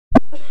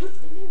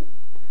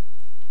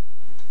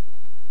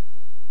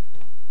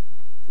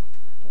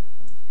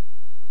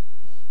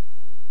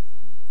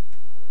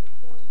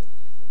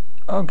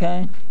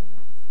Okay,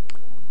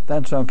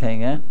 that's okay,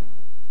 yeah?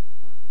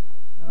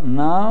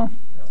 Now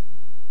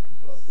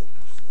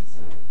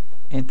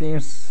it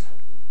is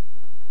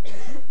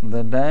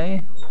the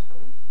day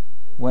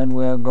when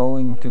we are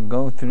going to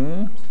go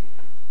through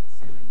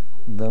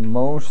the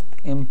most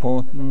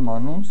important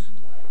models.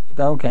 Det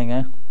er ok,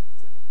 ja?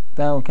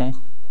 Det er ok.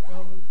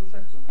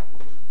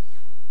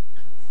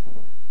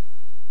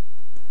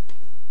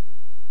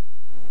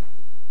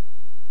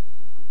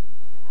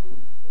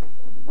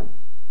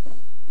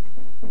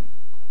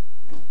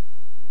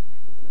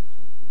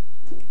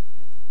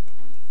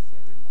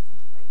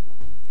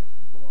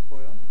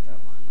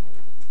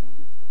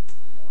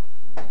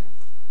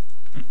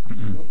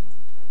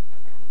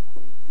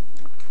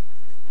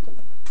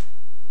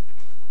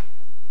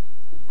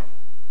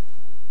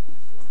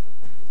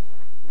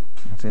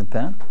 Is it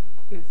there?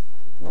 Yes.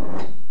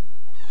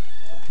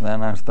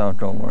 Then I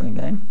start over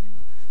again.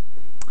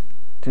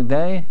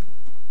 Today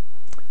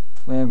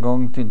we are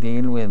going to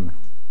deal with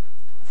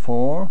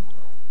 4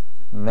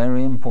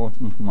 very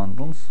important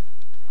models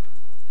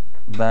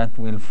that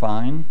we'll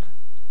find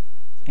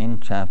in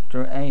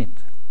chapter 8.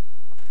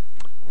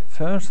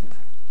 First,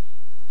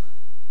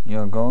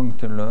 you're going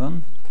to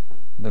learn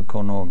the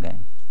Cournot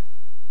game.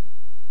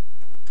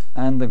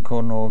 And the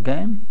Cournot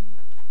game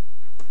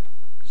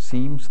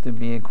seems to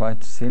be a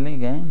quite silly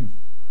game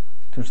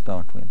to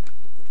start with,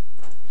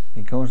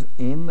 because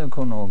in the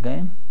Cournot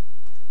game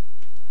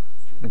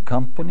the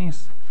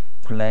companies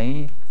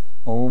play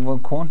over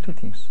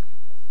quantities.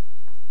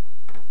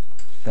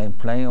 They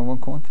play over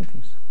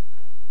quantities.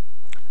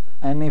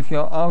 And if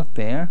you're out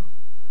there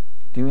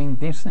doing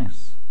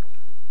business,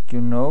 you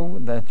know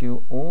that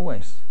you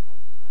always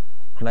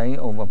play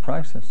over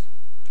prices,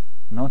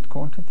 not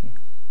quantity.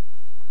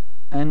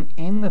 And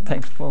in the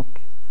textbook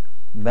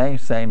they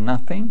say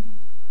nothing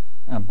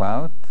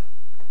about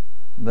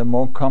the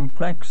more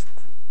complex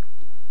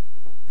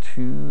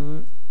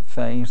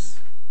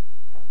 2-phase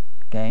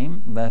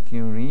game that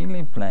you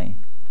really play,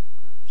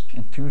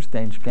 a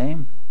 2-stage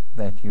game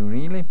that you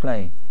really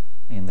play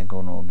in the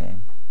Cournot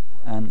game.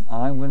 And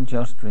I will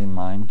just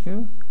remind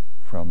you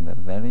from the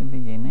very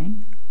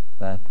beginning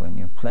that when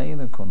you play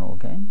the Cournot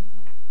game,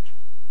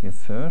 you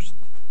first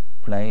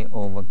play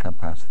over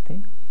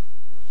capacity,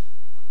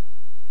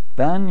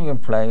 then you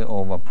play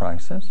over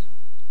prices,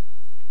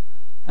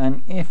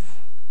 and if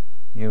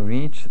you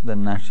reach the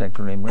Nash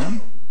equilibrium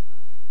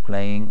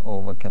playing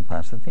over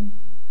capacity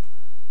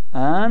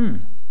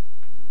and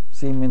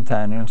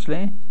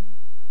simultaneously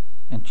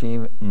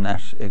achieve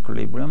Nash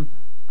equilibrium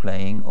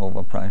playing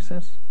over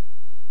prices,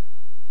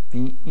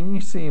 the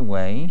easy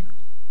way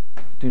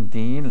to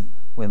deal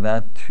with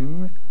that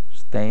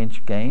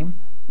 2-stage game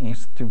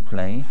is to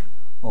play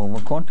over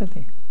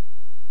quantity.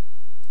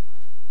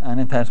 And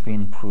it has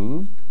been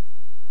proved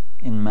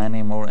in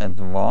many more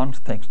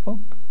advanced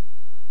textbooks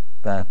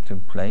that to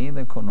play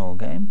the Cournot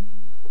game,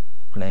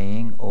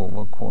 playing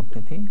over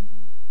quantity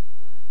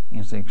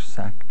is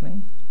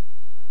exactly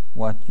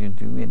what you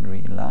do in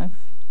real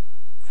life.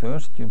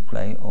 First you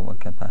play over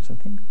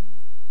capacity,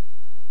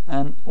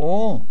 and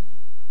all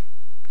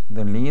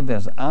the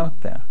leaders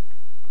out there,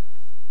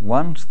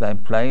 once they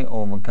play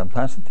over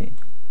capacity,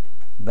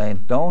 they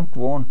don't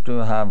want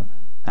to have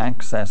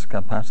excess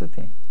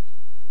capacity.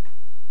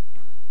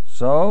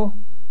 So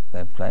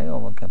they play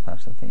over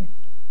capacity,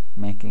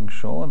 making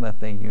sure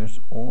that they use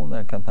all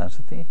their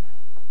capacity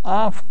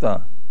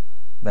after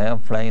they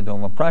have played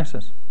over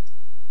prices.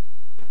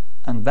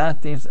 And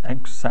that is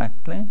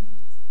exactly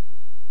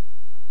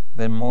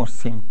the more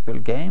simple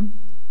game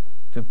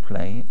to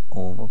play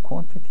over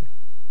quantity.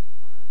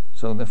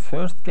 So the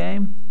first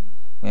game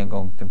we are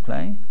going to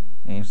play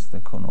is the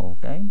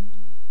Cournot game,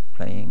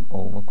 playing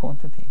over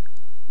quantity.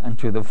 And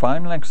to the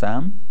final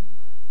exam,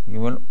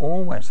 you will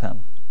always have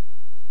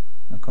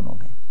a Cournot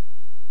game.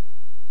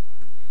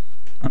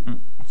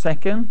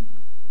 Second,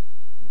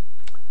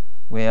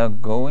 we are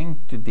going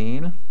to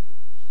deal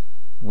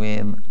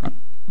with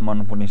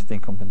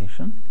monopolistic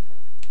competition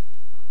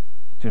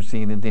to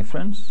see the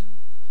difference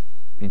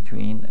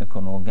between a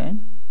Cournot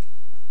game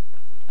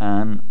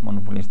and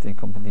monopolistic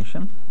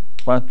competition.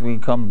 But we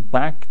come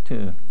back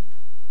to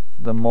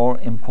the more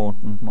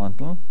important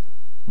model,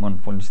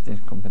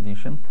 monopolistic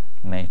competition,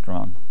 later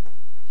on.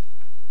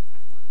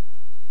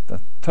 The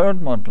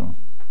third model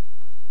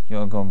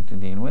you're going to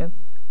deal with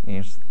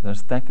is the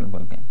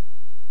stackable game.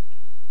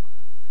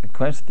 The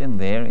question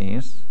there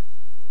is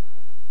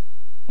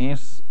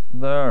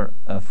there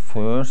a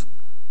first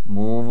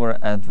mover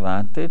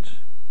advantage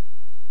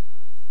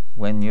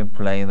when you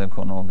play the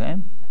Cournot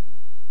game?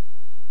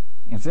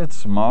 Is it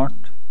smart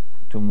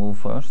to move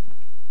first?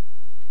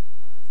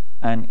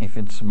 And if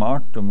it's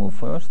smart to move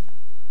first,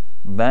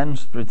 then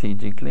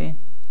strategically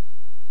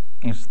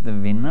is the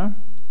winner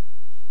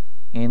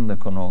in the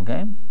Cournot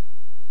game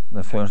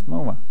the first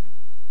mover.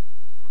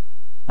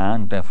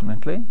 And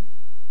definitely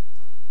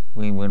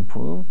we will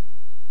prove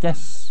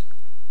yes,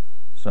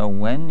 So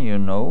when you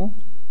know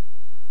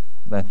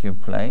that you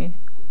play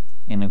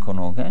in a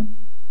Cournot game,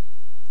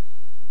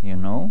 you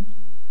know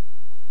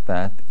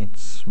that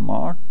it's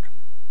smart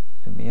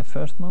to be a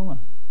first mover.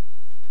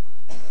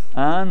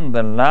 And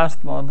the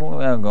last model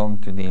we are going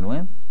to deal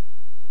with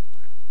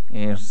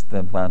is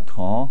the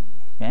Bertrand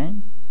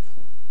game,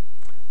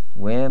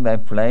 where they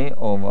play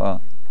over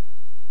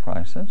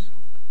prices.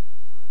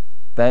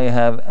 They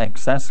have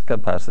excess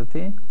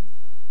capacity,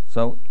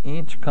 so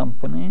each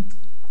company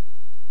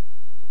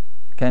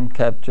can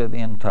capture the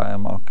entire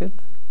market.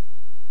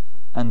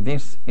 And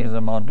this is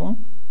a model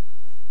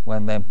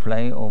when they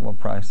play over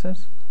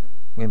prices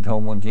with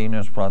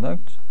homogeneous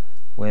products,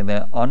 where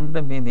they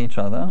underbid each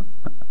other.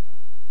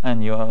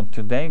 And you are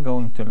today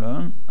going to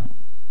learn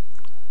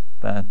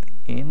that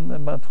in the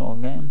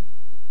Bertrand game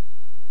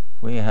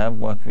we have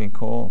what we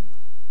call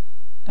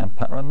a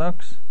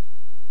paradox.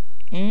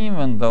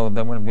 Even though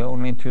there will be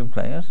only two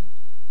players,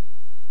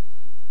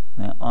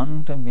 they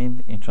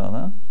underbid each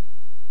other,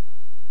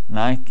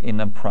 like in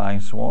a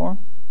price war,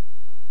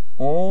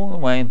 all the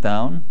way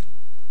down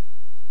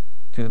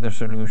to the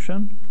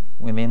solution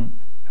within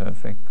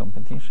perfect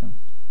competition.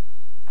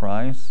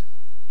 Price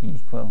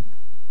equal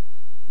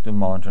to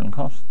marginal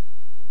cost.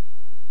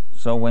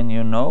 So when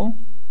you know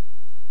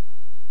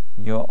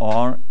you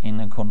are in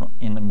a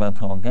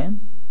Bertrand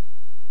game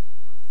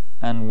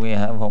and we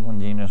have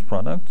homogeneous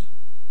products,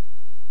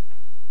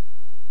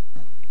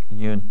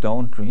 you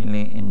don't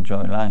really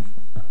enjoy life,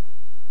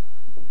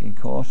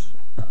 because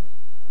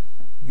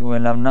you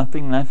will have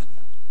nothing left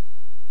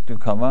to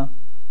cover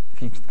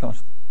fixed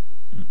cost.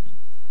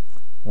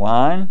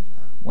 While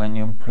when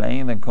you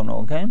play the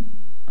Cournot game,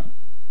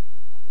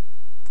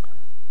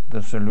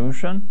 the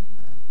solution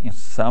is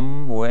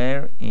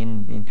somewhere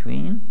in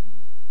between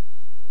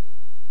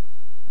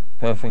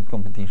perfect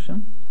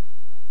competition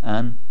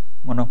and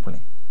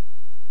monopoly.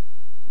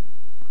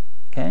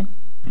 Okay?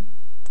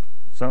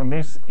 So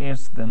this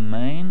is the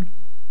main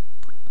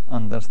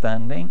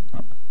understanding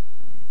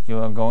you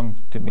are going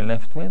to be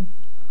left with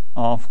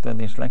after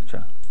this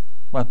lecture.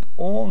 But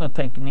all the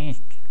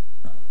technique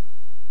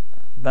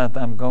that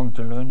I'm going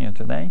to learn you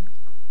today,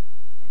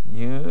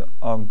 you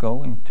are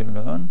going to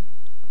learn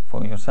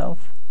for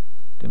yourself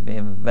to be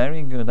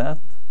very good at,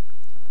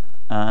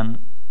 and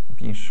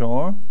be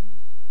sure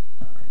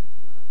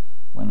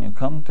when you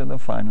come to the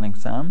final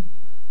exam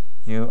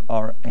you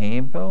are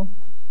able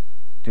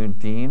to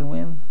deal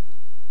with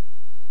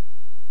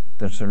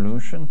the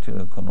solution to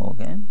a Cournot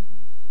game,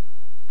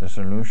 the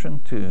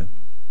solution to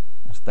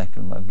a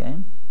Steckelberg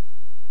game,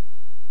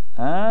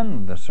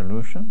 and the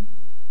solution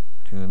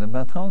to the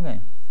Bertrand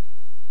game.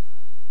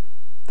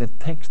 The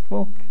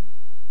textbook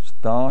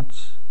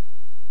starts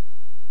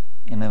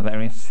in a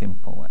very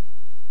simple way.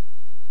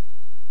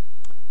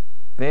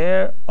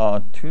 There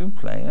are two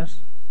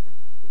players.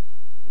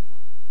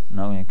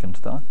 Now you can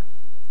start.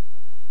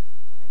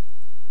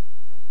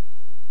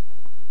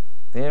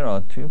 There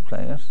are two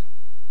players.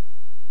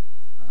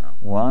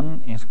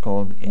 One is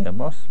called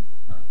Airbus,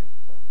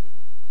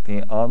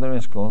 the other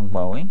is called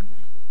Boeing,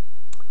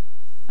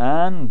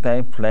 and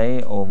they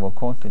play over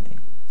quantity.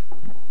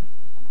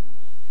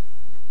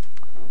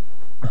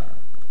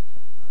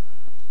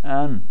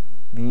 And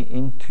the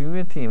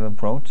intuitive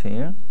approach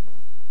here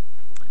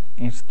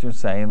is to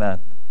say that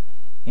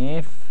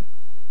if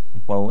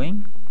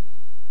Boeing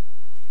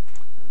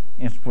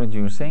is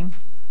producing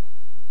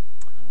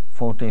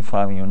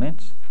 45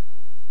 units,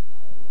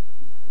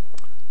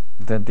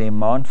 the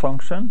demand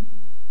function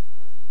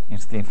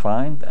is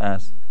defined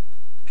as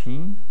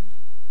P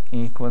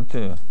equal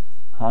to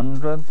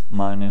 100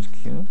 minus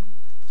Q.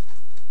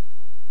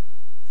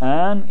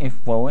 And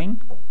if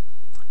Boeing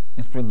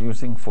is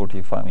producing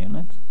 45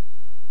 units,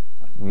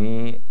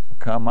 we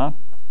come up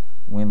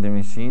with the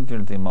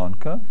residual demand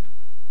curve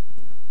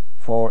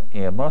for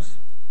Airbus,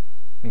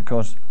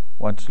 because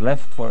what's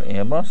left for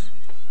Airbus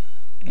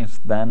is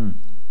then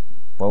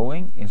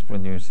Boeing is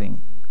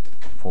producing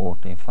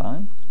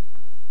 45.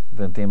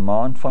 The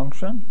demand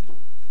function,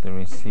 the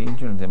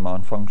residual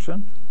demand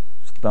function,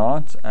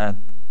 starts at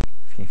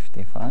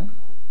 55,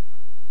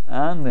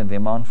 and the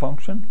demand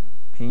function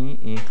P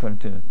equal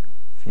to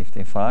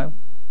 55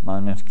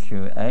 minus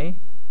QA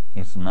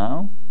is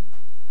now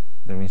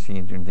the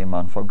residual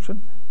demand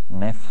function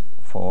left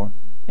for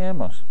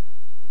Airbus.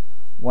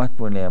 What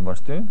will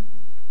Airbus do?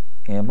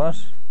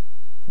 Airbus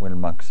will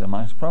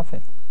maximize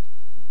profit.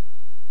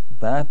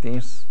 That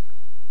is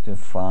to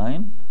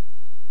find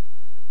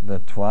the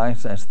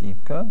twice as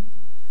steep curve,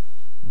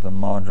 the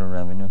marginal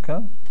revenue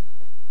curve,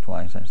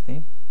 twice as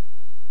steep,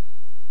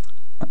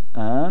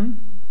 and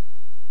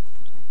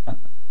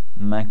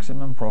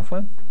maximum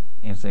profit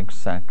is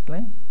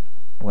exactly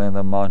where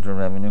the marginal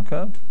revenue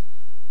curve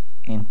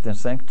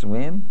intersects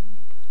with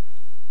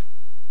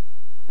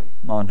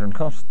marginal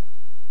cost.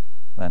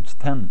 That's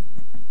 10.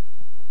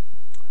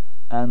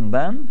 And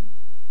then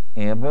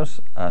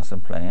Airbus as a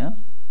player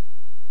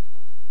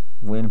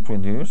will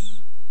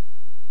produce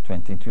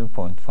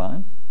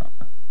 22.5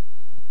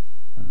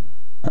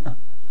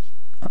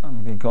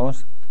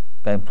 because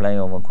they play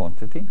over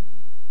quantity.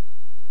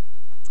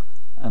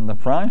 and the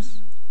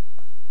price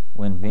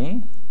will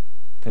be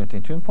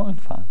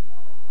 $32.5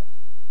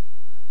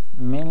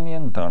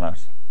 million.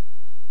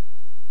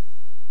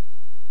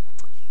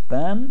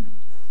 Then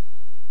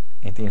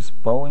it is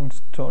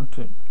Boeing's turn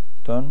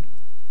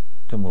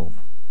to move.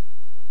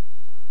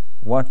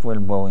 What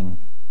will Boeing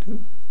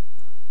do?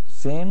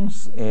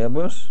 Since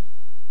Airbus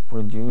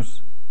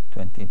produce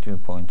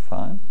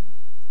 22.5,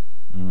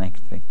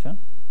 next picture,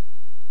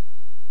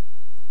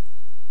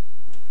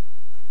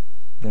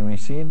 the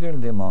residual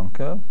demand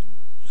curve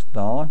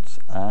starts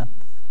at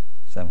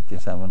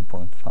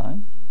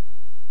 77.5.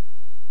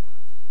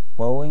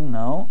 Boeing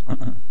now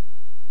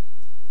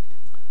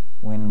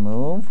will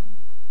move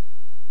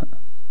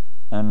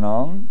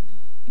along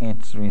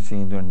its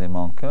residual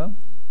demand curve,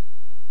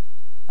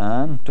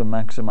 and to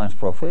maximize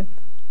profit,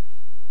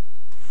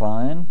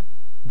 find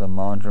the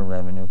marginal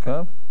revenue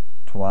curve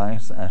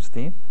twice as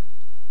steep,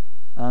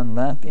 and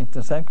that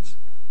intersects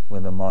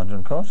with the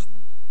marginal cost,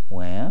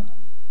 where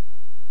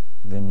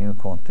the new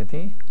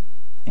quantity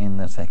in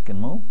the second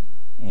move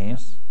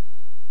is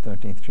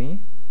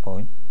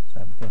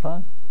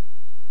 33.75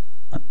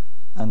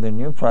 and the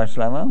new price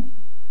level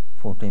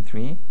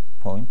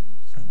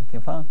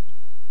 43.75.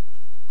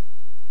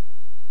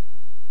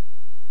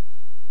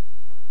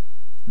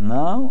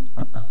 Now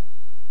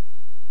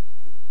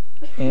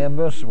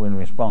Airbus will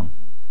respond,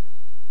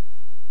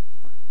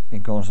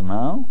 because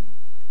now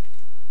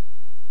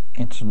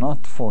it's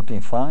not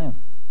 45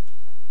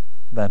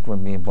 that will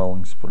be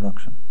Boeing's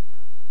production,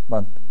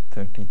 but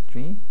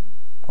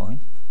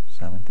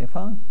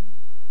 33.75.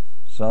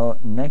 So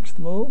next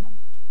move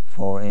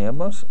for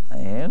Airbus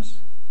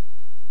is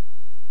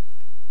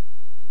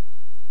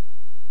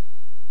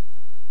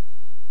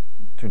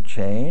to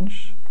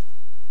change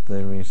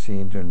the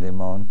residual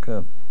demand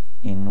curve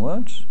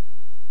inwards,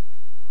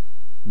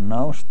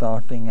 now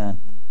starting at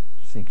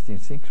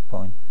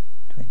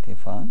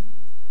 66.25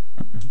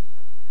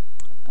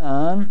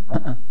 and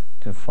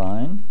to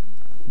find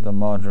the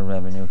marginal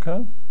revenue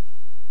curve.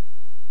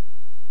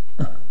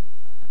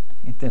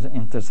 It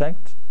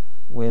intersects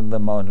with the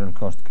marginal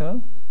cost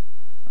curve,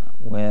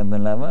 where the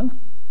level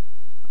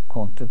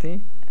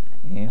quantity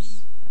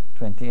is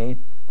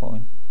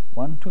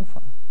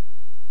 28.125.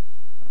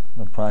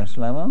 The price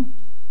level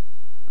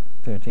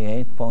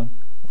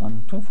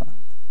 38.125.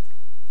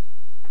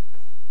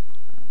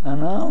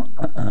 And now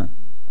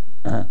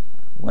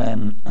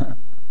when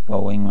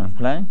Boeing will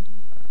play,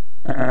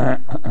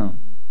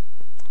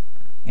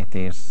 it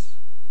is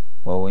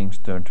Boeing's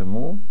turn to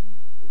move.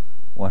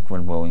 What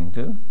will Boeing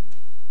do?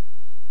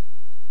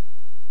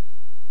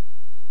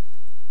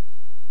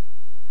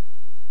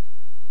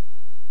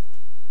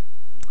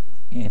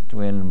 It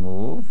will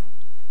move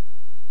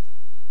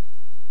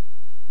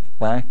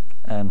back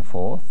and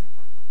forth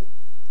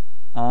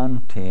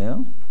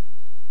until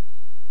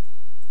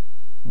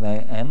they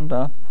end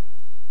up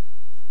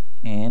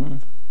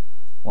in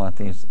what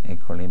is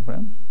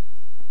equilibrium,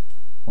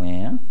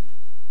 where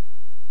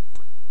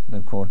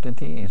the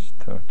quantity is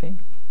 30,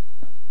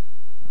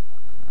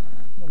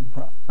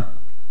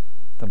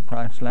 the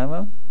price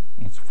level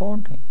is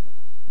 40.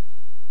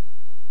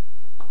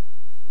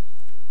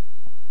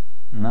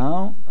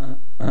 Now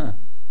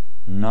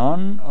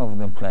none of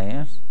the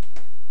players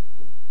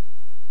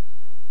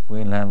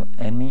will have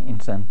any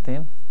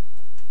incentive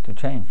to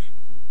change.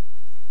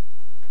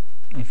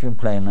 If you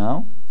play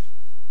now,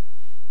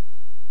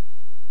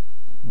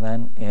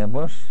 then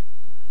Airbus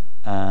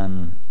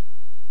and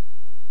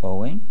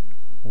Boeing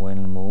will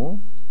move,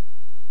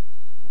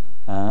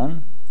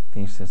 and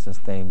this is a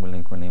stable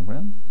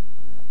equilibrium.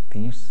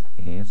 This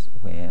is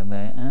where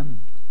they end,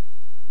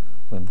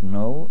 with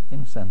no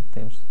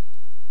incentives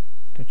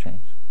to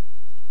change.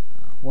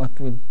 What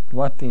did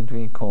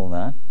we call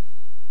that?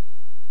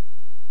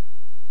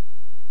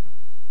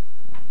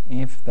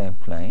 If there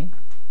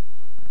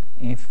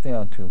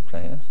are two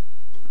players,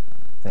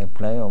 they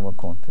play over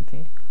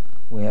quantity.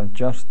 We have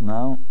just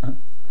now,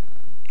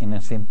 in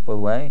a simple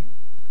way,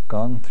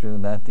 gone through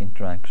that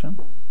interaction.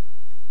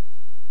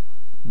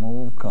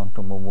 Move,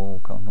 counter,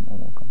 move, counter,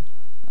 move, counter.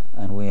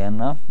 And we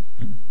end up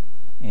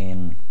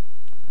in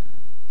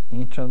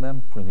each of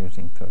them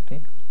producing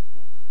 30,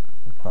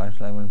 the price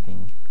level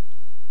being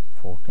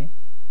 40.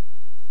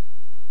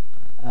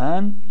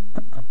 And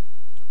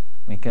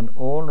we can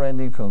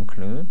already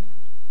conclude,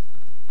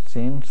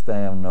 since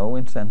they have no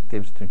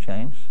incentives to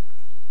change,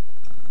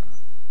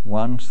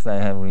 once they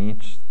have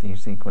reached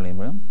this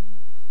equilibrium,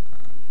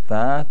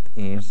 that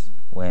is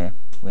where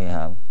we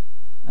have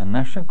a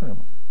Nash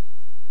equilibrium.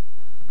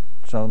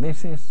 So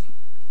this is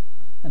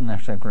a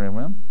Nash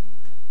equilibrium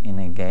in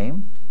a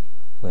game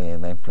where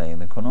they play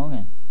the Coulomb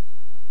game.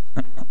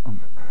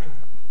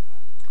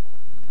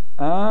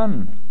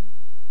 And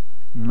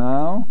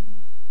now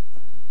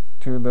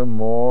to the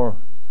more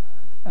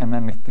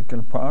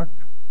analytical part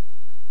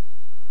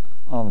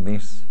of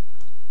this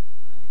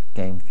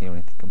game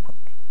theoretic approach,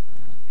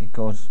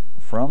 because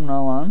from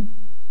now on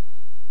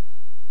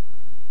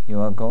you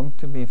are going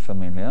to be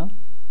familiar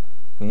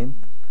with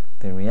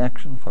the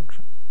reaction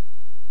function.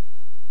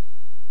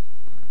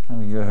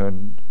 Have you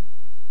heard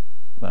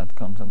that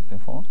concept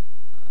before,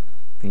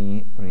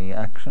 the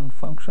reaction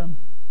function,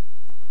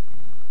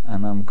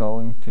 and I'm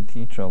going to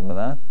teach over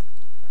that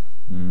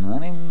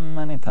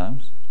many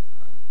times,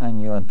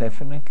 and you are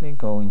definitely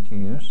going to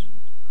use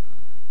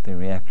the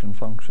reaction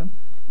function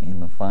in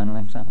the final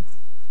exam.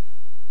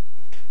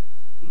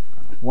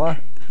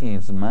 What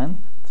is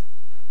meant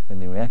with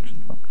the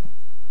reaction function?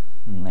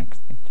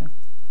 Next picture.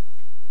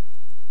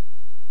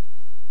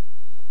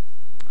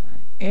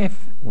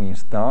 If we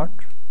start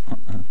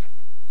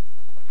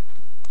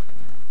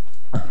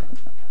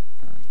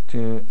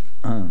to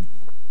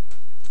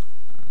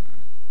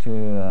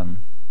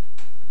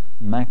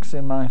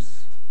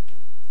maximize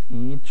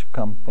each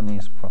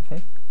company's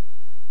profit,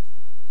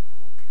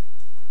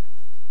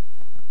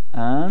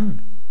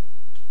 and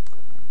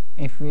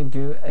if we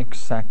do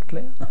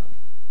exactly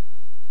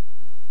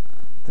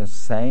the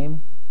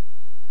same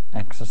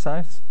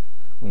exercise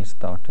we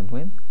started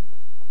with,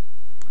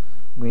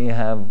 we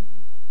have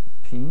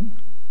P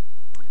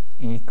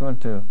equal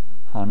to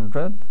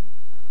 100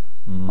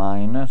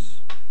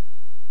 minus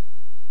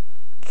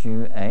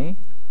QA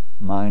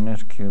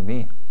minus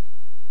QB,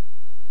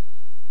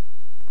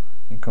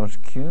 because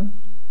Q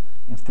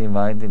is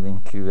divided in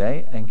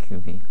QA and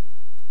QB.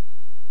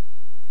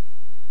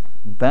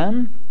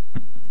 Then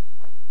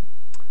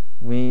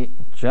we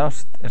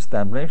just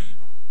establish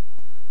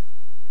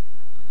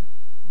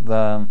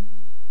the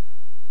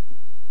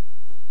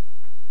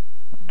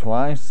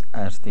twice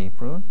as steep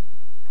rule.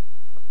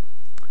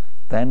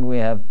 Then we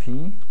have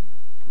P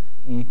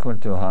equal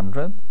to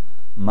 100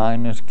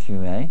 minus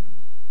QA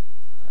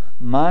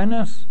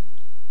minus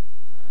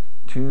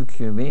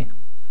 2QB,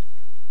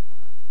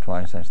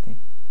 twice as steep.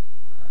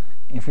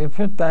 If we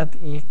put that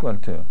equal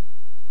to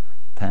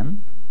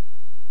 10,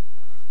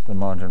 the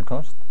marginal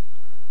cost,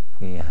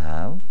 we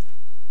have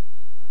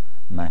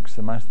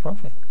maximized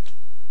profit.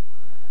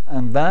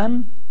 And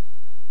then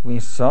we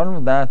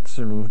solve that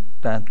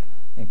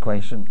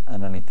equation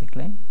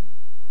analytically,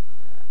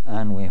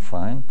 and we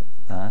find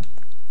that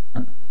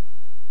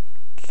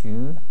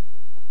QB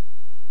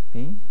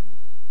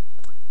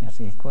is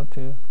equal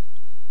to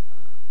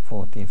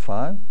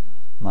 45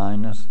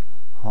 minus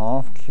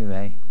half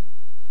QA,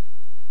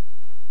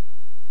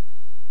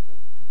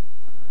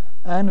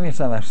 and vice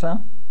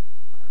versa,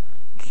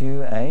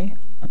 QA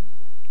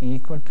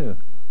equal to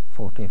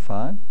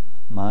 45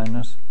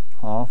 minus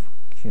half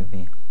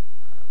QB.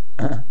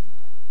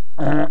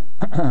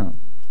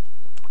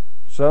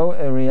 So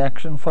a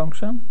reaction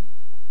function,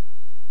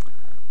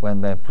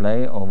 when they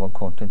play over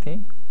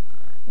quantity,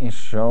 is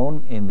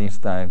shown in this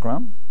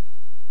diagram,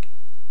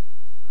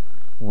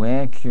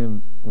 where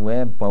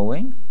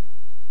Boeing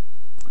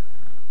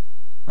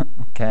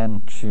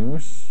can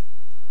choose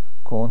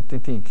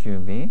quantity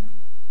QB,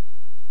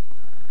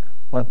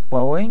 but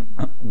Boeing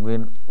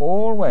will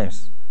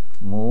always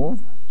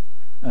move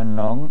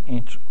along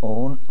its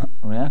own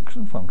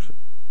reaction function.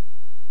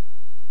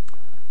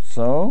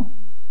 So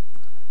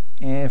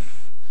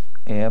if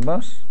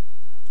Airbus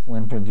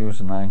will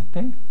produce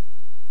 90,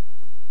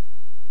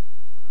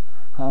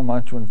 how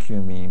much will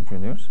QB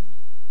produce?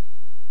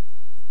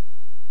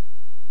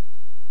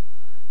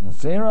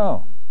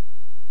 0.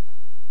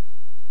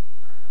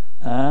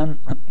 And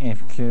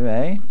if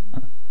QA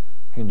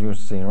produce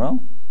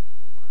 0,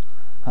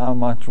 how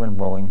much will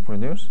Boeing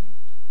produce?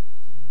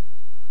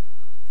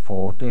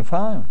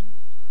 45.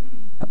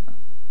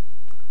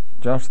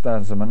 Just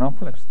as a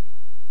monopolist.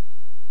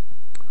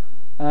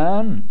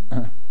 And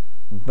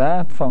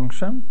that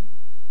function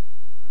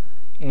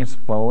is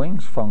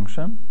Boeing's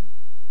function,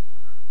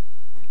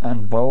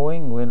 and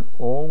Boeing will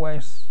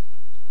always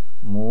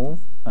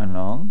move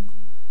along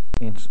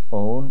its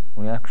own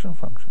reaction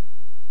function.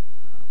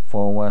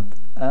 For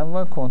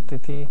whatever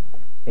quantity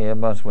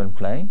Airbus will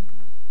play,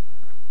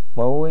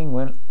 Boeing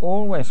will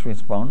always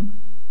respond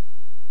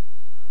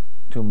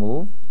to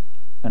move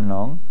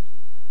along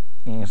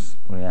its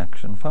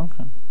reaction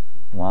function.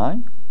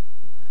 Why?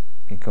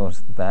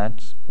 Because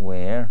that's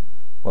where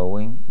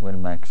Boeing will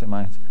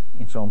maximize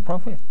its own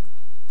profit.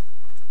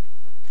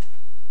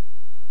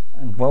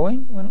 And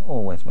Boeing will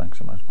always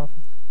maximize profit.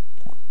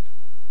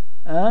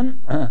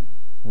 And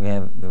we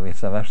have the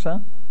vice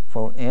versa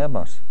for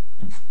Airbus.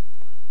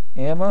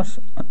 Airbus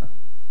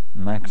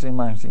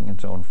maximizing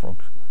its own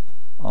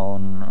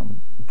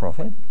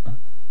profit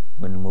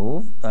will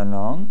move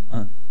along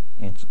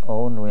its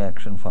own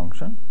reaction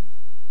function.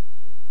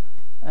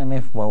 And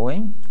if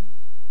Boeing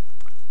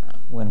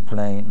will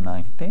play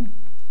 90,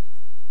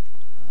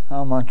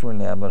 how much will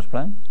Airbus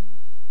play?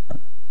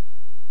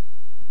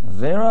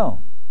 0.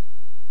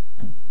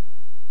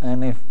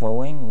 And if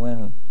Boeing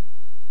will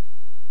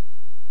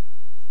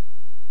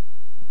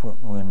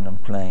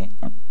play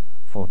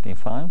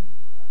 45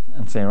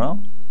 and 0,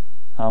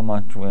 how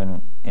much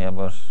will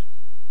Airbus?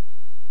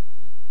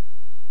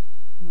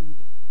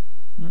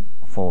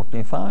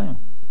 45.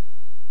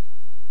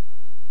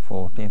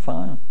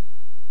 45.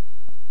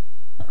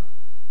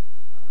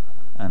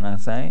 And I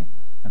say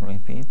and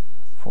repeat,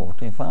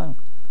 45.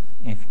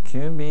 If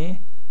QB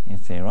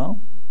is 0,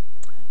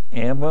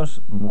 Airbus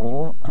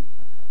move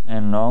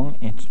along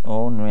its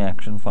own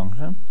reaction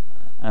function,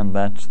 and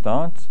that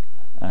starts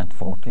at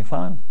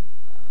 45.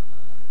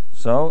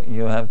 So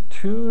you have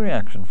two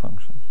reaction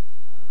functions,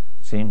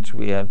 since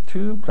we have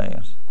two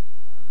players,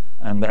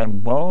 and they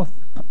both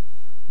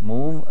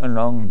move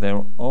along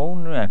their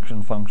own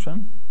reaction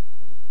function,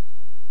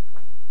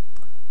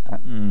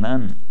 and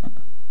then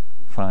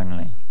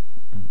finally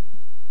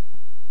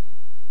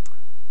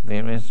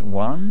there is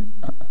one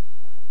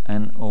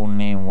and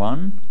only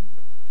one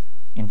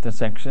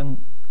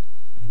intersection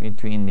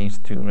between these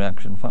two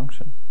reaction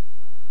functions.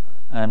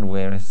 And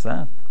where is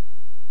that?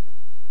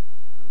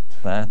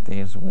 That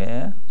is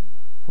where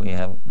we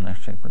have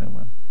Nash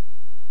equilibrium.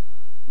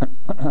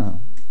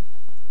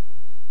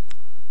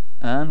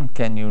 And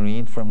can you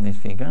read from this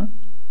figure?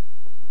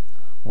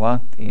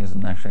 What is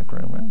Nash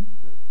equilibrium?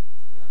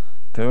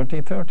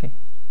 30-30.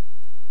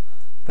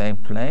 They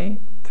play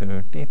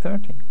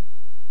 30-30.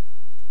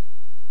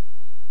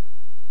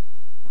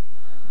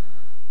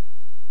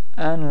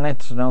 And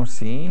let's now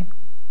see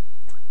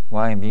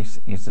why this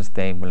is a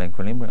stable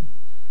equilibrium.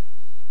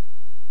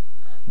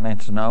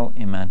 Let's now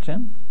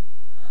imagine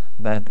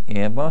that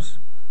Airbus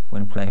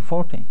will play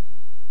 40.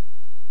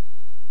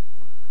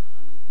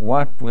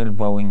 What will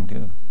Boeing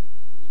do?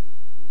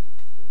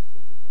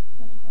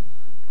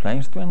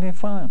 Plays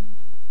 25.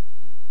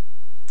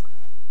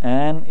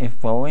 And if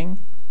Boeing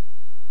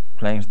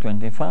plays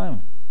 25,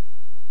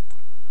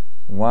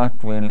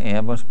 what will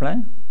Airbus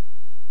play?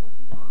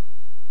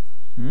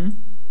 40.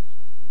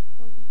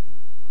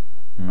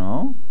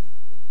 No,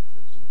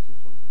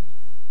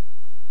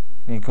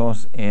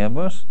 because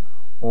Airbus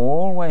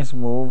always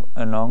move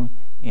along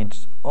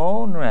its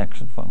own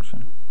reaction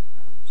function.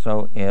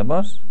 So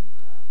Airbus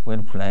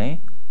will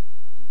play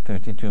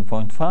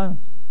 32.5.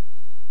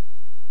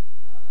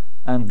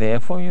 And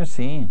therefore you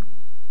see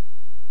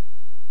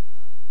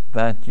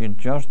that you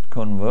just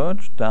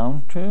converge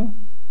down to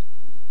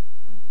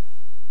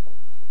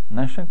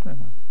Nash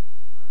equilibrium.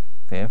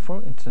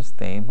 Therefore it's a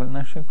stable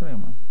Nash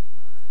equilibrium.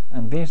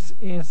 And this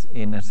is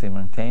in a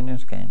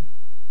simultaneous game.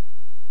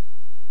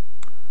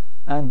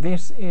 And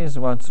this is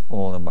what's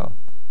all about.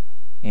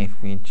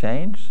 If we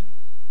change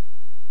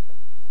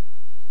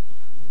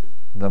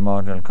the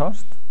marginal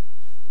cost,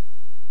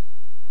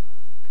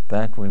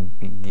 that will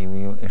give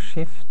you a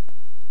shift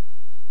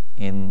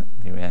in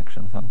the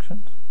reaction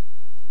functions.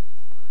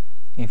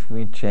 If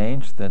we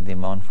change the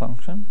demand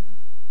function,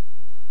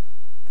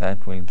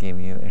 that will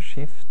give you a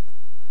shift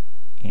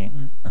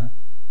in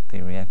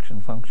the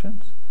reaction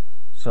functions.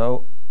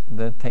 So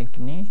the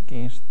technique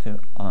is to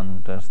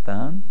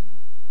understand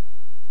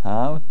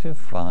how to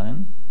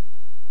find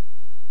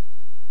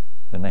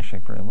the Nash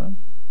equilibrium,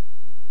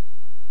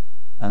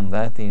 and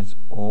that is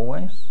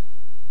always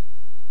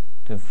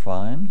to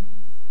find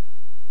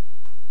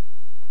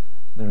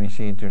the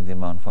residual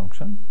demand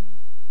function,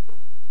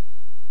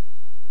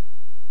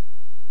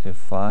 to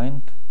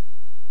find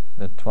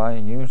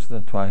use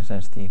the twice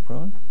as steep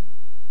rule,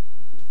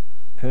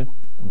 put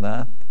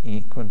that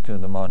equal to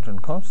the marginal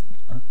cost,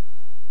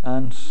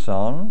 and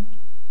solve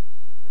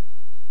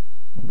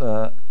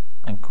the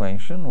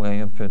equation where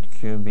you put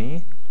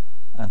QB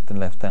at the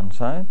left hand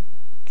side,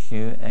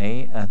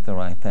 QA at the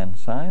right hand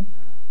side,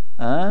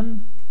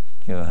 and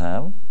you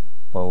have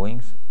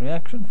Boeing's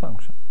reaction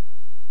function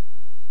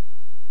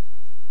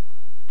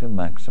to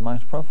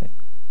maximize profit.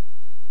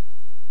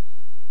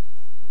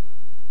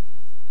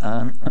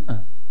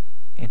 And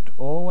it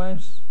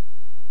always,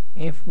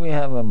 if we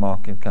have a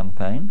market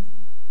campaign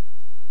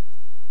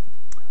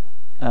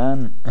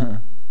and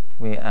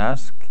we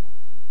ask,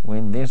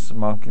 will this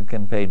market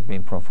campaign be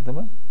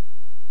profitable?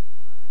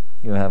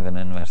 You have an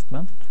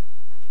investment,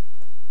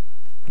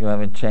 you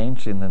have a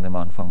change in the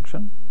demand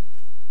function,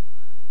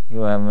 you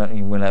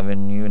will have a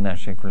new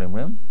Nash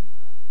equilibrium,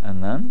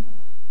 and then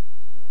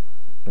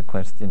the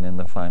question in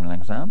the final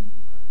exam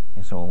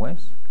is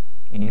always,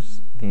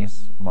 is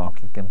this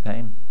market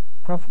campaign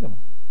profitable?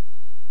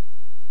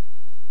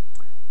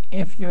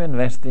 If you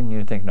invest in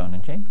new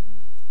technology,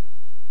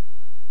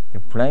 you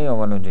play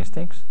over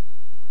logistics,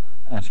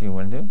 as you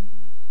will do.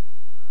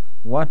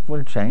 What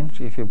will change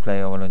if you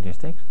play over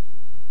logistics?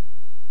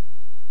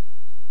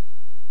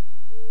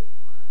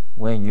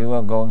 Where you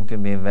are going to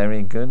be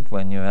very good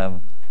when you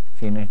have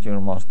finished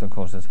your master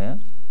courses here,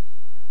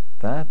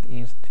 that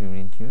is to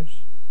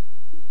reduce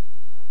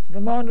the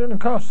marginal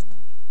cost.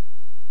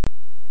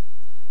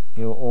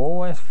 You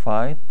always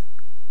fight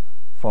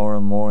for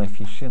a more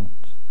efficient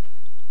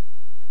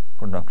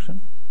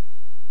production.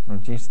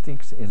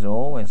 Logistics is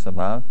always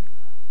about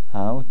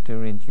how to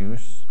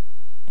reduce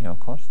your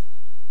costs.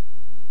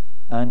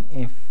 And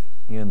if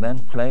you then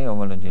play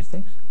over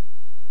logistics,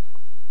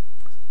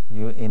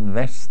 you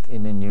invest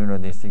in a new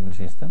logistical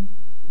system,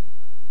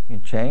 you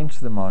change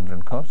the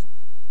marginal cost.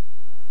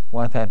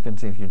 What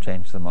happens if you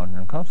change the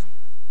marginal cost?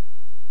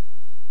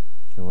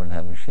 You will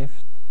have a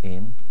shift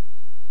in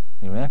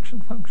the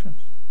reaction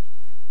functions.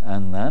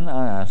 And then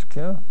I ask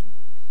you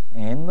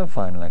in the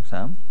final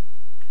exam,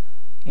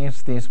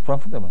 is this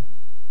profitable?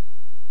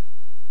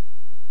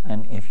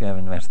 And if you have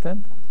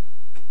invested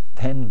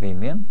 10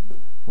 billion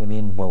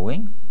within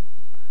Boeing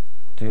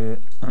to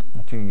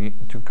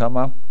come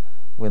up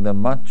with a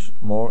much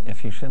more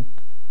efficient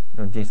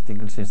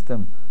logistical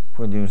system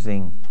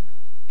producing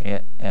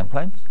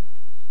airplanes?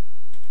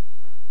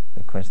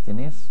 The question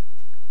is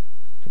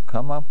to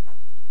come up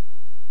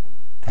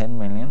 10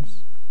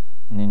 millions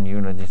in a new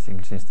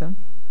logistical system.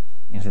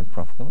 Is it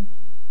profitable?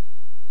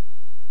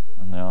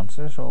 And the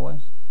answer is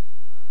always,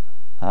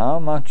 how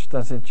much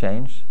does it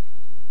change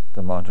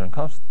the marginal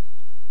cost?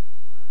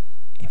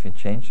 If it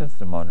changes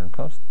the marginal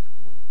cost,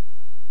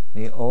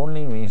 the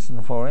only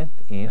reason for it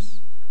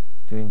is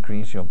to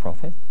increase your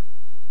profit,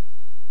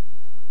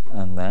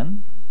 and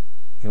then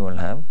you will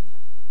have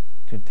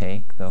to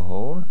take the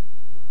whole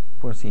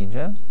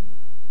procedure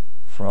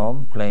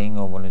from playing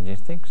over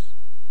logistics,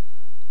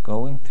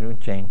 going through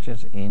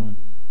changes in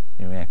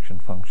the reaction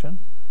function,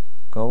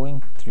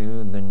 going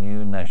through the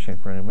new Nash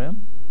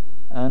equilibrium,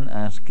 and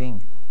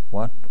asking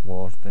what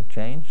was the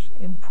change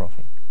in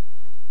profit.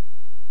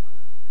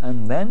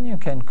 And then you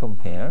can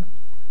compare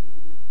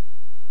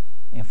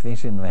if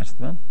this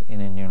investment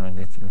in a new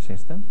logistical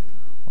system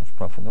was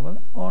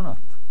profitable or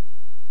not.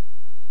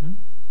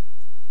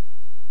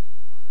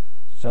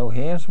 So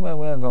here's where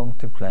we are going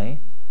to play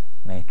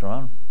later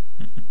on.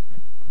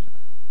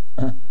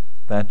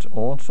 That's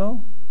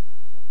also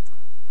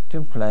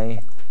to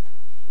play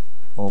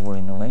over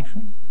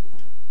innovation.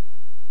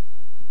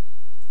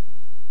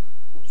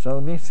 So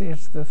this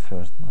is the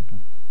first model.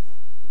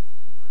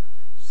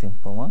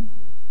 Simple one,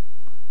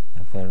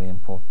 a very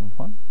important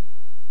one,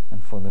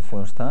 and for the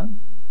first time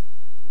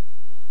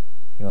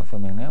you are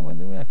familiar with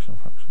the reaction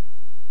function,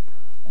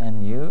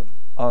 and you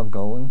are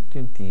going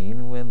to deal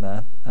with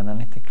that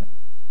analytically.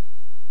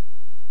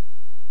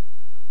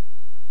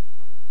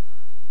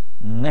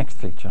 Next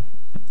picture.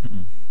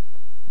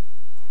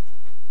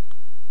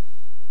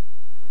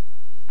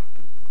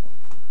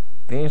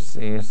 This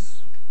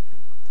is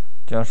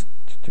just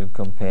to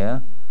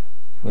compare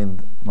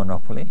with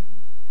monopoly.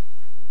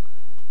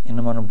 In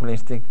a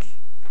monopolistic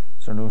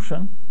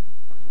solution,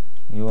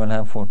 you will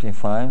have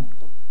 45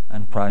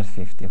 and price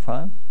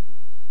 55,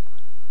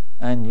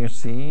 and you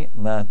see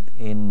that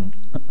in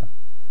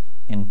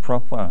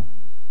proper,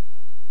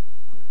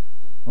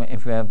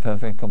 if we have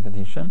perfect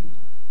competition,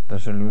 the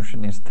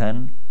solution is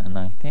 10 and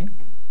 90.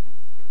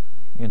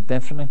 You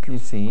definitely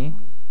see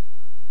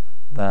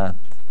that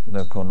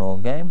the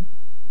Cournot game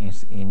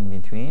is in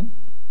between,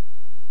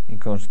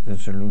 because the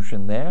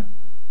solution there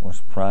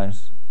was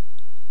price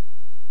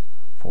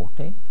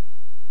 40,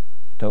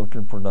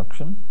 total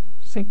production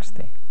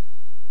 60.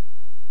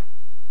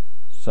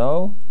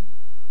 So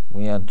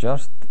we are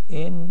just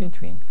in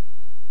between.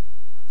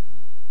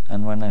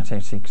 And when I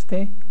say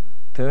 60,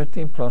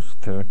 30 plus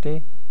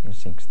 30 is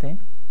 60.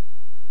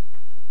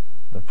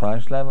 The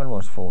price level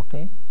was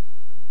 40.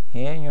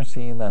 Here you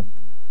see that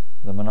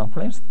the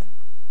monopolist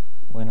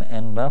will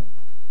end up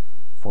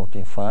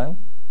 45,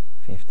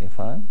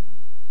 55,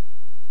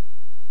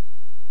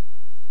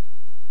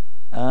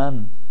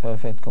 and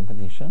perfect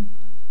competition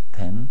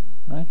 10,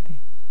 90.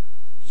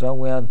 So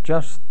we are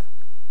just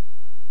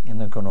in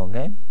the Cournot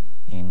game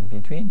in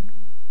between.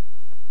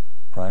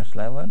 Price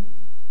level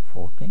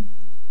 40,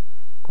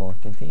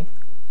 quantity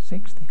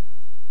 60.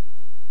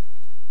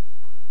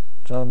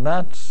 So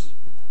that's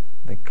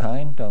the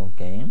kind of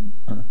game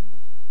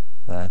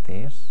that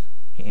is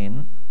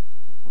in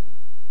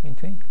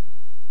between.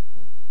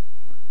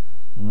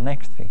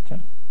 Next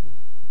picture.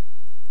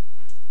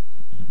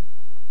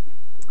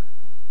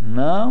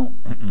 Now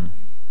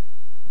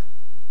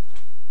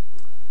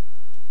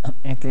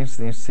it is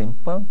this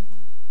simple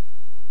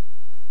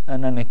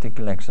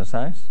analytical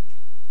exercise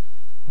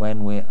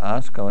when we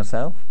ask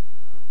ourselves,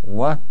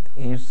 what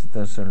is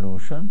the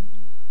solution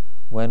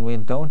when we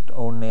don't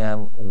only have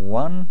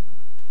one,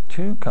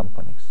 two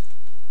companies,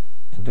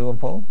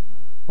 duopoly,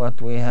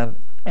 but we have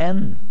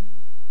n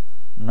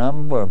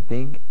number,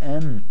 big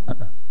N,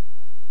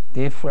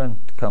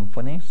 different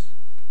companies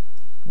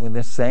with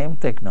the same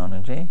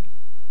technology,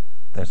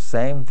 the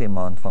same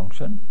demand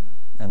function,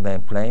 and they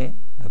play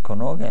the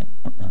Cournot game.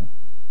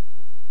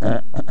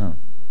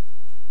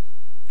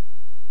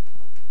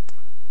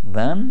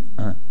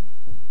 Then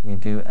we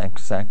do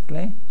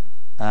exactly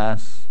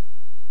as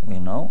we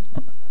know.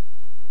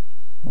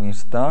 We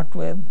start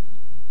with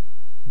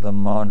the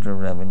marginal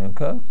revenue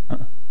curve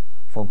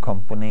for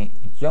company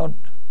J.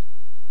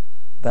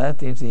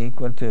 That is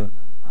equal to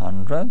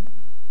 100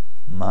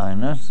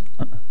 minus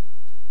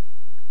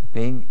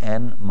big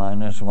N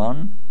minus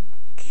 1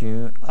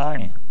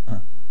 QI.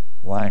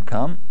 Why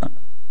come?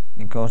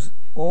 Because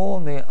all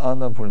the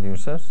other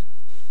producers,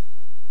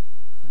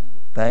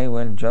 they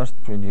will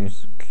just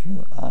produce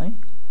QI,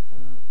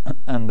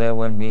 and there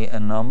will be a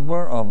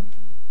number of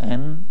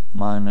N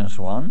minus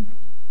 1.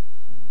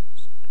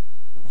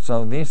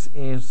 So this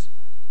is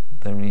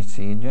the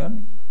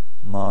residual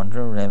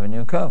marginal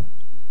revenue curve,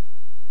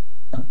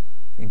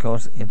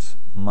 because it's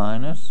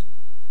minus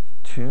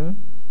 2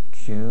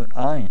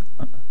 QI,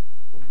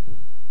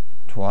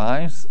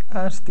 twice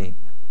as steep.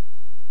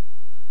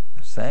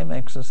 The same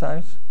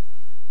exercise,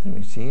 the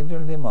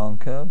residual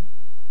demand curve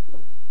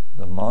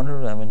the model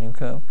revenue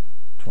curve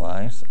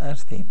twice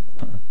as steep.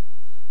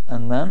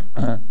 And then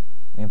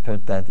we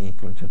put that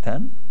equal to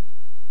 10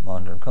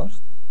 model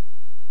cost,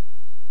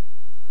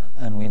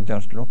 and we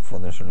just look for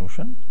the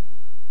solution.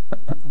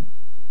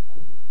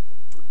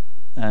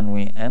 And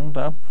we end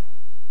up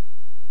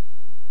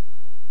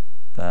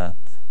that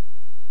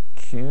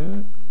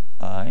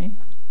QI,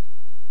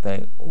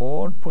 they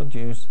all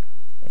produce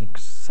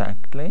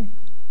exactly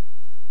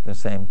the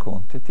same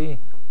quantity.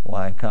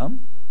 Why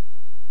come?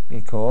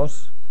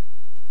 Because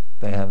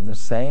they have the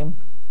same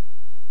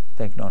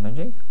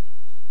technology,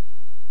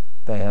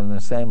 they have the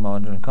same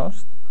marginal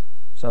cost,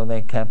 so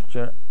they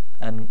capture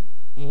an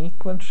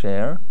equal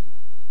share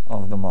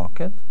of the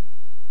market,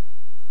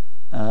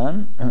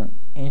 and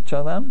each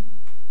of them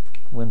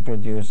will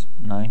produce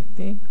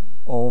 90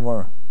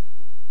 over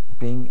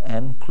big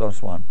N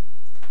plus 1.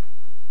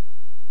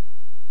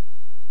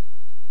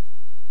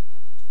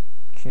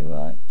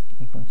 QI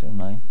equal to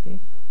 90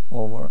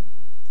 over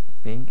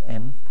big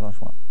N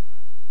plus 1.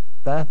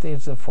 That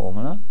is a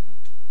formula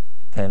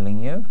telling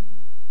you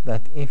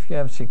that if you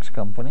have 6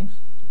 companies,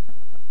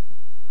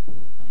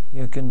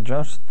 you can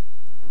just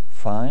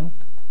find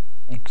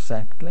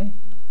exactly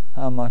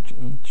how much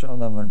each of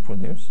them will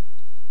produce.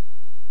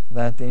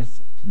 That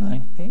is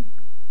 90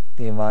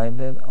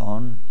 divided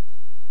on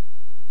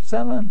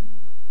 7,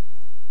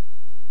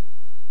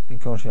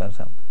 because you have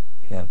 7.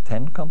 If you have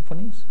 10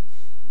 companies,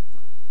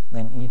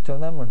 then each of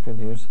them will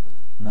produce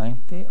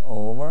 90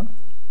 over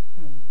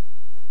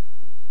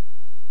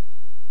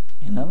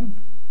 11.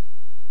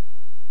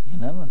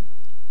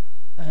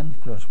 N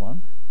plus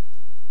 1.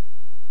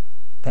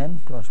 10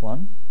 plus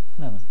 1,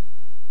 11.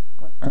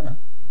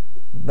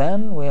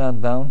 Then we are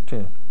down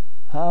to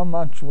how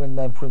much will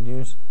they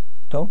produce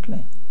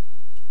totally.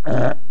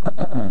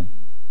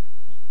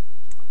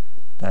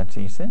 That's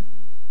easy,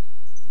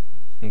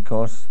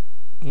 because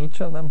each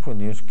of them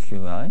produce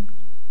QI,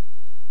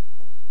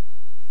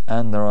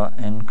 and there are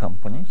N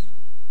companies.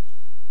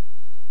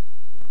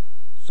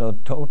 So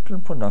total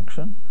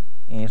production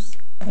is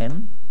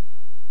N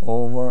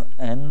over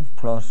N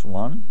plus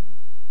 1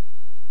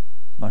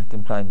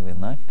 multiplied with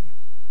 90.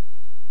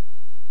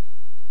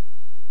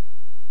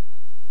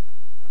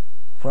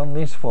 From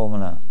this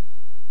formula,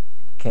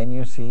 can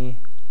you see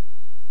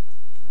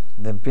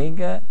the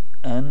bigger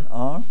N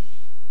are,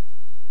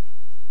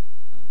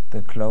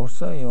 the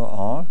closer you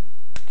are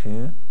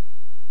to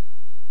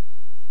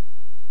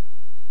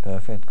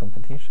perfect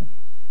competition?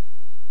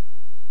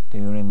 Do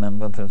you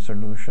remember the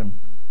solution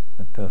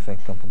with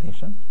perfect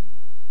competition?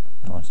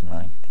 That was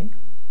 90.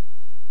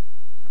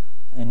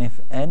 And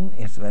if N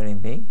is very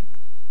big,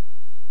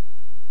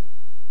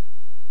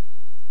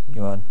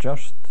 you are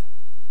just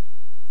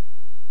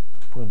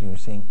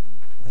producing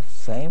the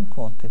same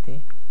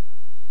quantity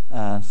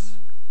as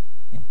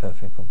in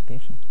perfect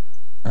competition.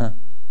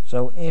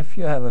 So if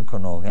you have a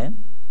Conor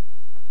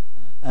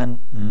and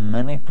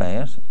many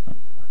players,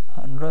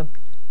 100,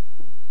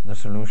 the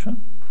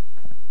solution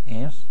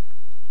is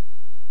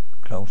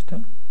close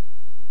to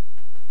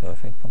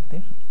perfect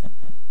competition.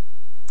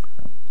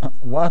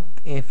 What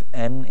if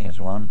N is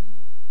 1?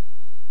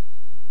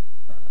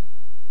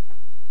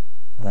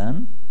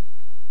 Then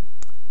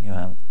you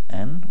have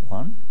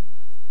N1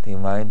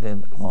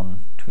 divided on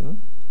 2.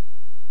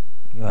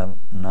 You have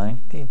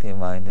 90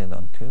 divided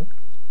on 2.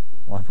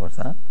 What was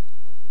that?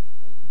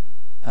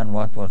 And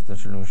what was the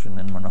solution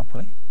in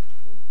monopoly?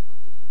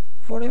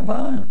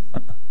 45.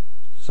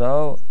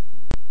 So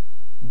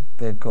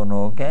the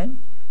Conor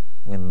game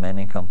with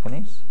many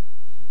companies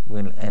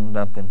will end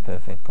up in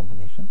perfect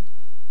competition.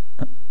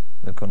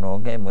 The Conor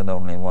game with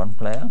only one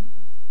player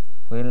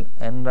will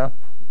end up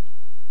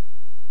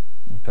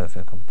in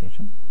perfect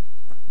competition,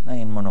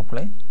 in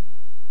monopoly.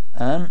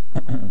 And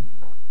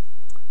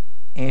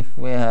if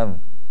we have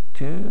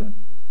 2,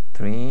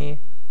 3,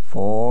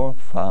 4,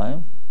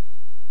 5,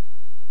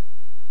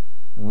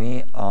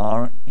 we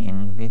are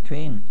in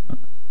between.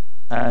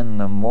 And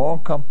the more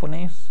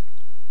companies,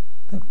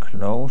 the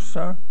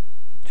closer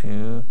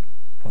to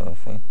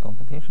perfect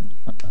competition.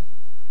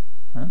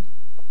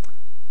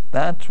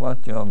 That's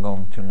what you're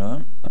going to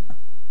learn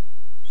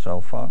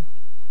so far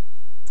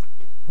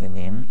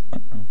within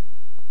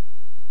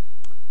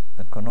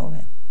the Conor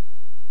game.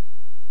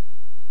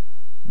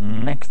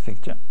 Next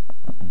picture.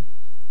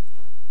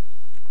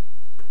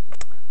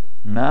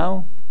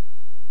 Now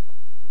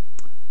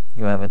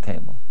you have a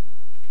table,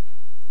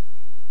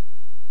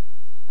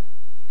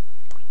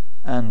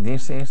 and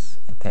this is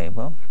a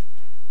table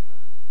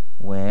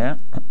where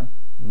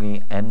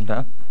we end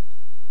up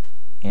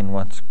in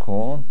what's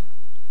called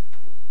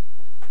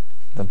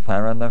the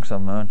paradox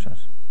of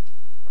mergers.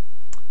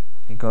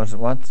 Because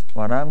what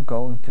I'm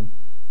going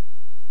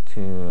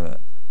to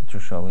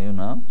show you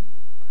now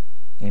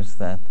is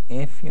that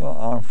if you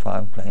are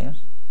 5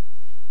 players,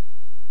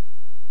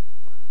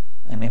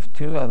 and if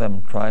 2 of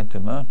them try to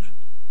merge,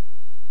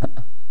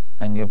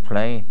 and you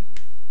play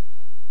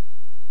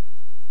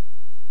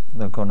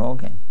the Conor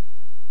game,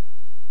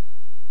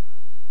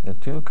 the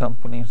 2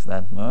 companies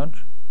that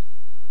merge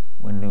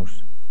will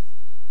lose.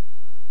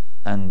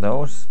 and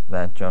those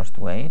that just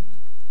wait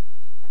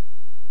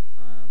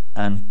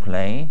and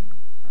play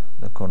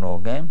the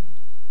Coulomb game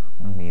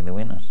will be the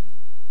winners.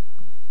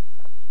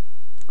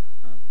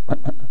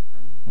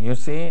 You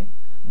see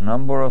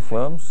number of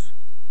firms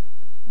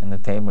in the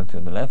table to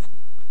the left,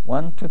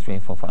 1, 2, 3,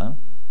 4, 5,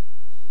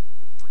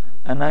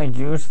 and I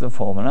use the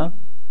formula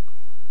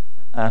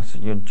as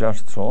you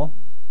just saw.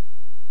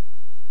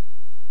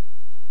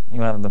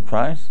 You have the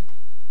price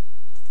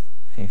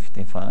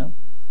 55,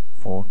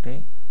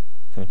 40,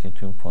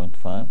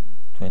 32.5,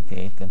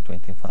 28 and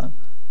 25.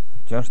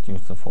 Just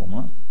use the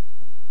formula.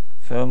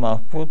 Firm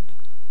output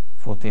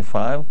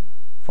 45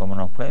 for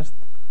monopolist,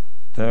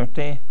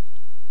 30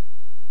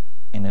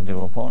 in a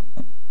duopoly,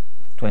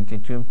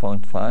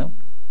 22.5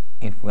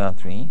 if we are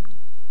 3,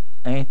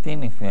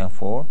 18 if we are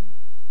 4,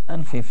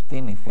 and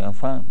 15 if we are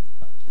 5.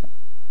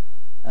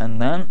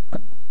 And then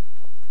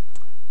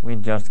we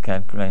just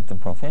calculate the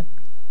profit,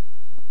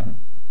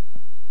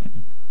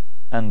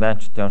 and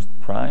that's just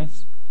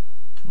price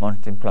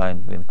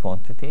multiplied with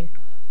quantity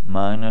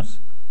minus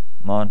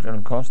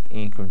marginal cost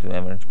equal to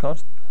average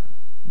cost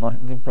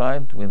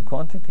multiplied with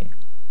quantity.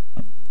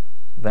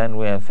 Then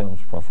we have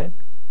firm's profit.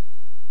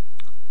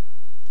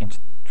 It's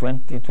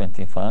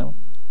 2025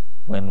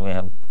 when we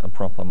have a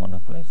proper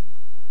monopolist.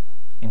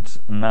 It's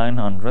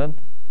 900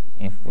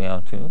 if we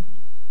are 2,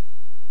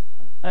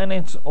 and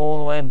it's all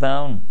the way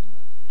down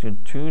to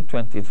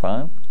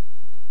 225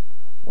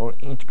 for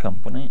each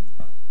company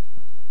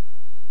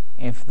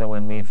if there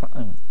will be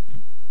 5.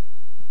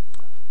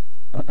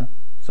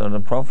 So the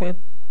profit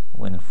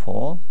will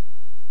fall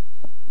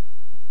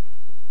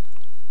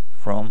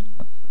from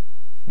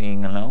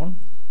being alone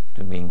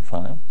to being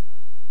 5.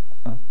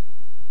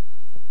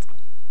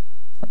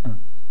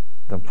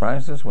 The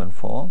prices will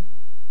fall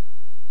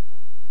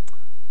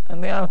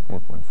and the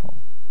output will fall.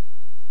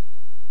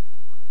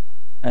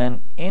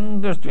 And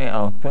industry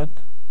output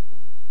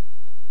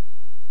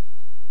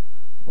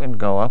will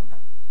go up,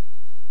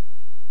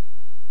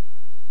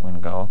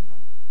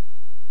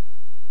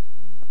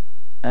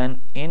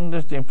 and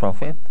industry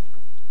profit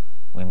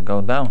will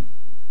go down.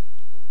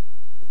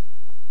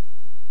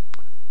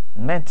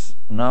 Let's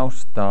now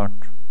start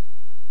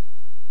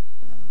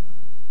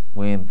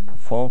with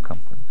 4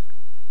 companies.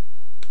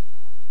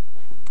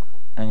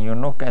 And you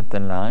look at the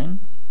line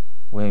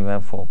where you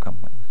have 4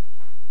 companies.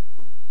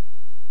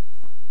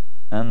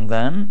 And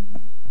then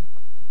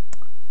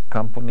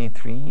company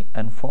 3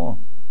 and 4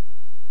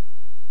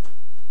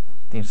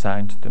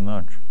 decide to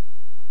merge.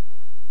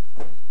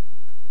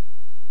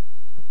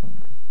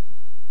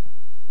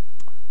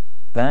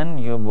 Then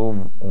you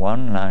move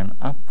 1 line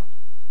up,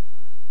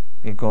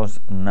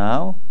 because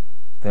now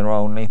there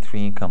are only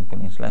 3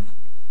 companies left.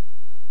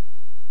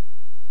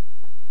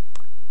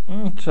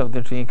 Each of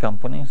the 3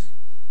 companies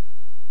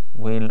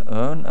will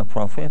earn a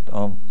profit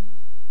of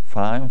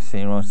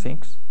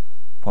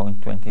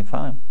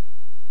 506.25.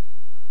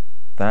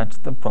 That's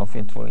the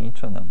profit for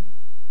each of them.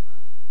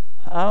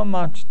 How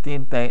much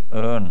did they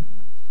earn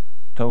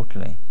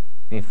totally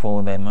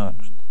before they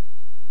merged?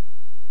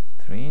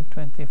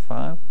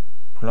 325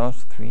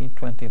 plus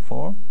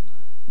 324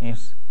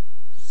 is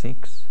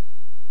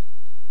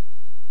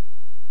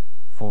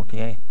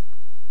 648.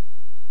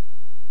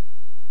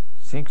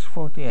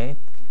 648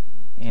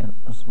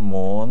 is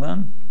more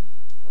than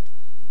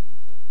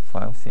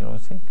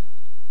 506.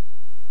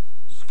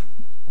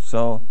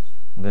 So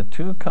the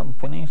 2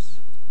 companies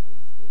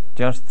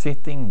just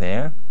sitting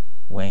there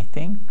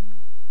waiting,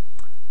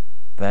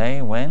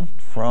 they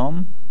went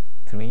from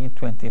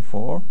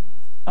 324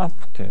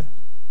 up to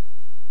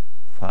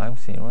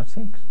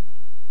 506,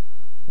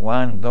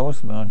 while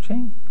those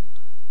merging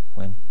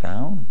went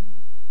down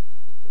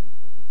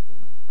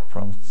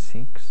from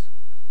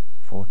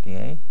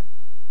 648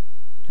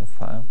 to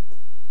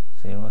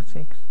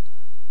 506.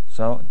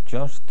 So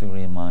just to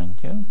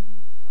remind you,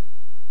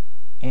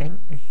 if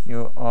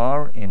you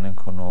are in a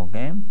Coulomb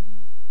game,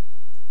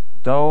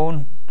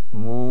 don't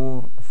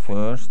move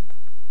first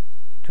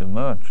to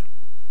merge.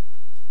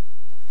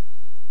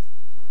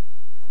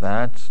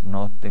 That's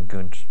not a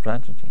good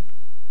strategy.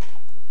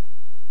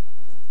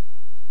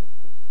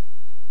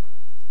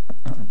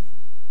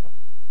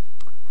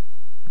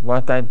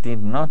 What I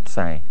did not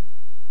say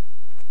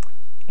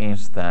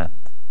is that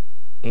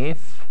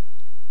if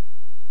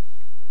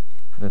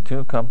the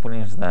 2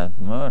 companies that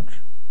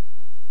merge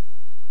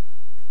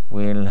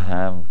will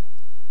have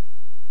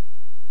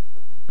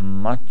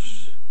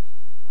much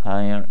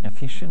higher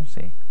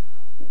efficiency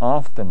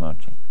after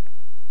merging,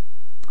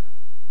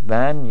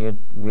 then you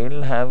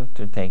will have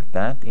to take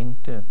that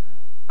into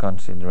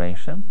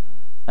consideration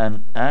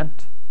and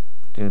add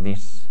to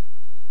this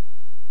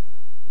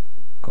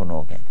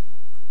Coulomb game,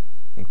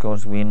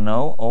 because we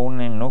now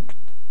only looked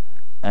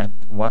at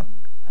what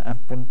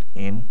happened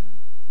in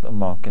the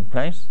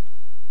marketplace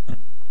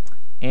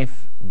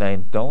if they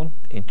don't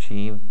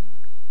achieve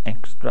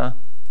extra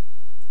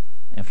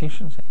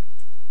efficiency.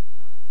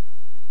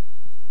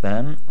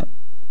 Then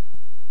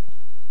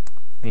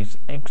this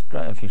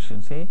extra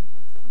efficiency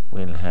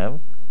will have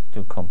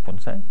to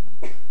compensate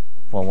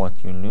for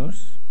what you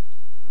lose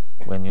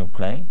when you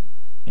play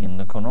in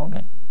the Kono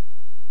game.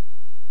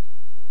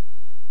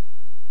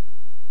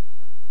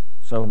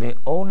 So the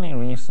only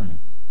reason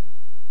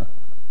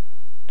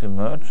to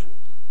merge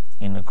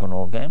in the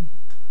Kono game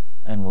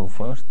and move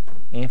first,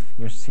 if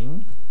you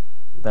see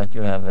that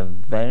you have a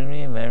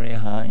very, very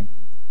high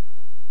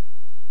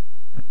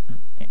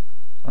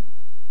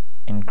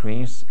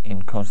increase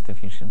in cost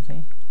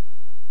efficiency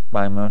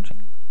by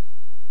merging.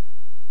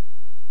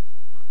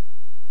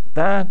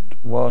 That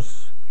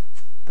was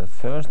the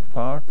first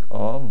part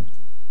of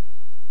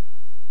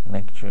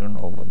lecture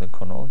over the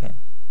Kono game.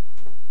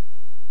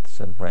 It's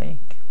a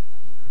break.